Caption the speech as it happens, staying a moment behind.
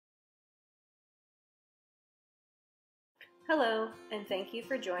Hello, and thank you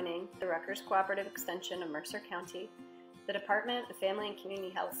for joining the Rutgers Cooperative Extension of Mercer County, the Department of Family and Community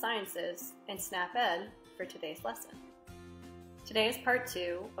Health Sciences, and SNAP-Ed for today's lesson. Today is part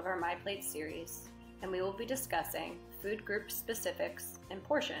 2 of our MyPlate series, and we will be discussing food group specifics and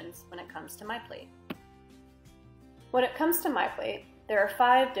portions when it comes to MyPlate. When it comes to MyPlate, there are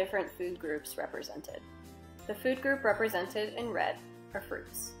 5 different food groups represented. The food group represented in red are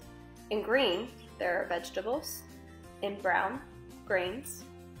fruits. In green, there are vegetables. In brown, grains.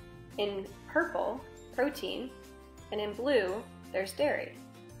 In purple, protein. And in blue, there's dairy.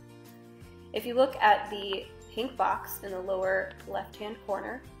 If you look at the pink box in the lower left-hand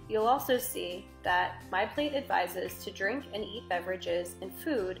corner, you'll also see that MyPlate advises to drink and eat beverages and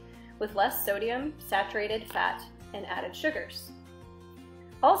food with less sodium, saturated fat, and added sugars.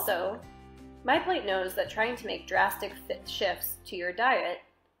 Also, MyPlate knows that trying to make drastic shifts to your diet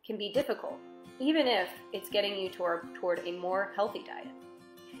can be difficult, even if it's getting you toward a more healthy diet.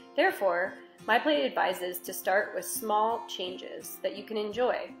 Therefore, MyPlate advises to start with small changes that you can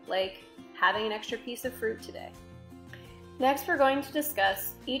enjoy, like having an extra piece of fruit today. Next, we're going to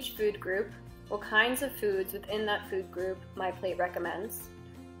discuss each food group, what kinds of foods within that food group MyPlate recommends,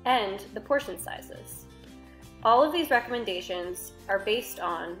 and the portion sizes. All of these recommendations are based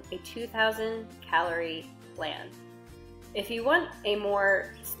on a 2,000 calorie plan. If you want a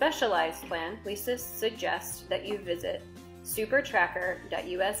more specialized plan, we suggest that you visit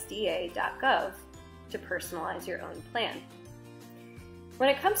supertracker.usda.gov to personalize your own plan. When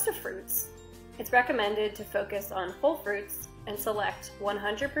it comes to fruits, it's recommended to focus on whole fruits and select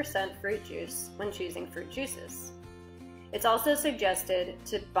 100% fruit juice when choosing fruit juices. It's also suggested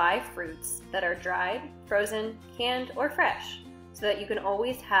to buy fruits that are dried, frozen, canned, or fresh so that you can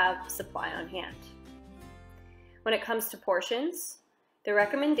always have supply on hand. When it comes to portions, the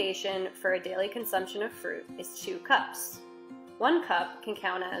recommendation for a daily consumption of fruit is 2 cups. 1 cup can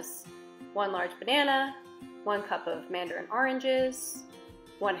count as 1 large banana, 1 cup of mandarin oranges,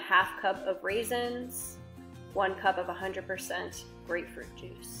 1/2 cup of raisins, 1 cup of 100% grapefruit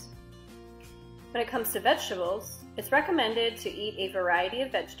juice. When it comes to vegetables, it's recommended to eat a variety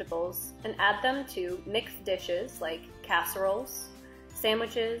of vegetables and add them to mixed dishes like casseroles,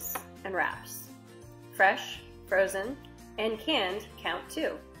 sandwiches, and wraps. Fresh, frozen, and canned count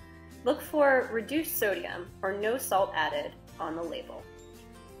too. Look for reduced sodium or no salt added on the label.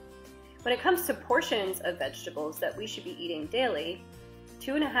 When it comes to portions of vegetables that we should be eating daily,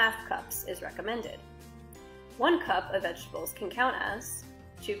 2.5 cups is recommended. 1 cup of vegetables can count as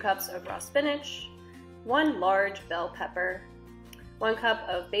 2 cups of raw spinach, 1 large bell pepper, 1 cup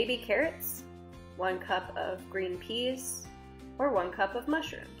of baby carrots, 1 cup of green peas, or 1 cup of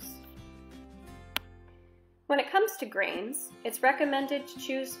mushrooms. When it comes to grains, it's recommended to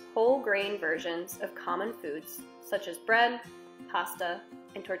choose whole grain versions of common foods such as bread, pasta,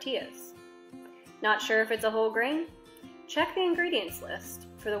 and tortillas. Not sure if it's a whole grain? Check the ingredients list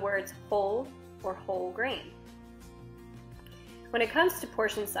for the words whole or whole grain. When it comes to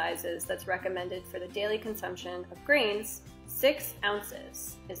portion sizes that's recommended for the daily consumption of grains, 6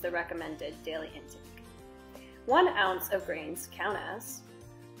 ounces is the recommended daily intake. 1 ounce of grains count as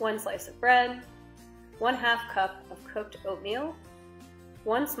 1 slice of bread, 1/2 cup of cooked oatmeal,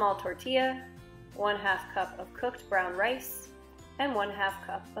 1 small tortilla, 1/2 cup of cooked brown rice, and 1/2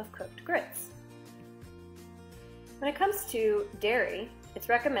 cup of cooked grits. When it comes to dairy, it's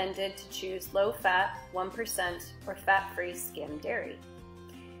recommended to choose low-fat, 1% or fat-free skim dairy.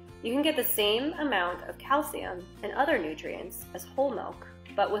 You can get the same amount of calcium and other nutrients as whole milk,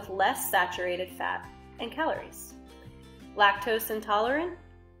 but with less saturated fat and calories. Lactose intolerant?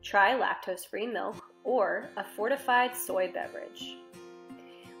 Try lactose-free milk or a fortified soy beverage.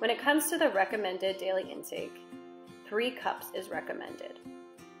 When it comes to the recommended daily intake, 3 cups is recommended.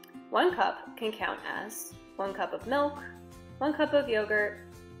 1 cup can count as 1 cup of milk, 1 cup of yogurt,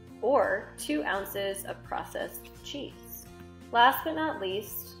 or 2 ounces of processed cheese. Last but not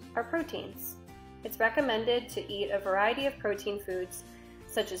least are proteins. It's recommended to eat a variety of protein foods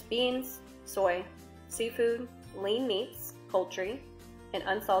such as beans, soy, seafood, lean meats, poultry, and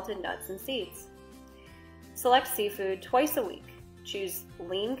unsalted nuts and seeds. Select seafood twice a week. Choose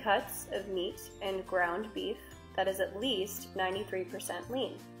lean cuts of meat and ground beef that is at least 93%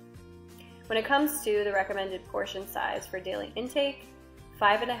 lean. When it comes to the recommended portion size for daily intake,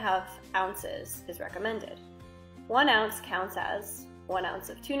 5.5 ounces is recommended. 1 ounce counts as 1 ounce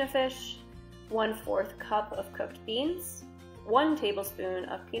of tuna fish, 1/4 cup of cooked beans, 1 tablespoon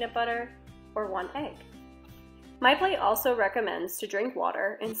of peanut butter, or 1 egg. MyPlate also recommends to drink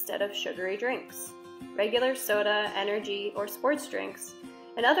water instead of sugary drinks. Regular soda, energy, or sports drinks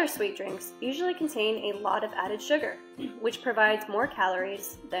and other sweet drinks usually contain a lot of added sugar, which provides more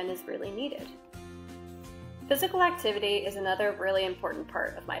calories than is really needed. Physical activity is another really important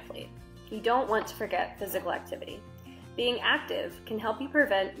part of MyPlate. You don't want to forget physical activity. Being active can help you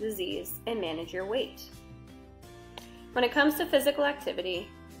prevent disease and manage your weight. When it comes to physical activity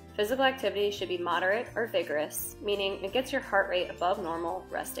should be moderate or vigorous, meaning it gets your heart rate above normal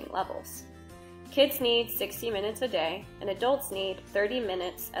resting levels. Kids need 60 minutes a day, and adults need 30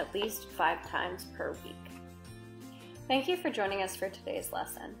 minutes at least 5 times per week. Thank you for joining us for today's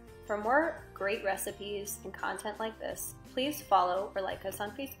lesson. For more great recipes and content like this, please follow or like us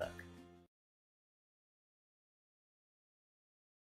on Facebook.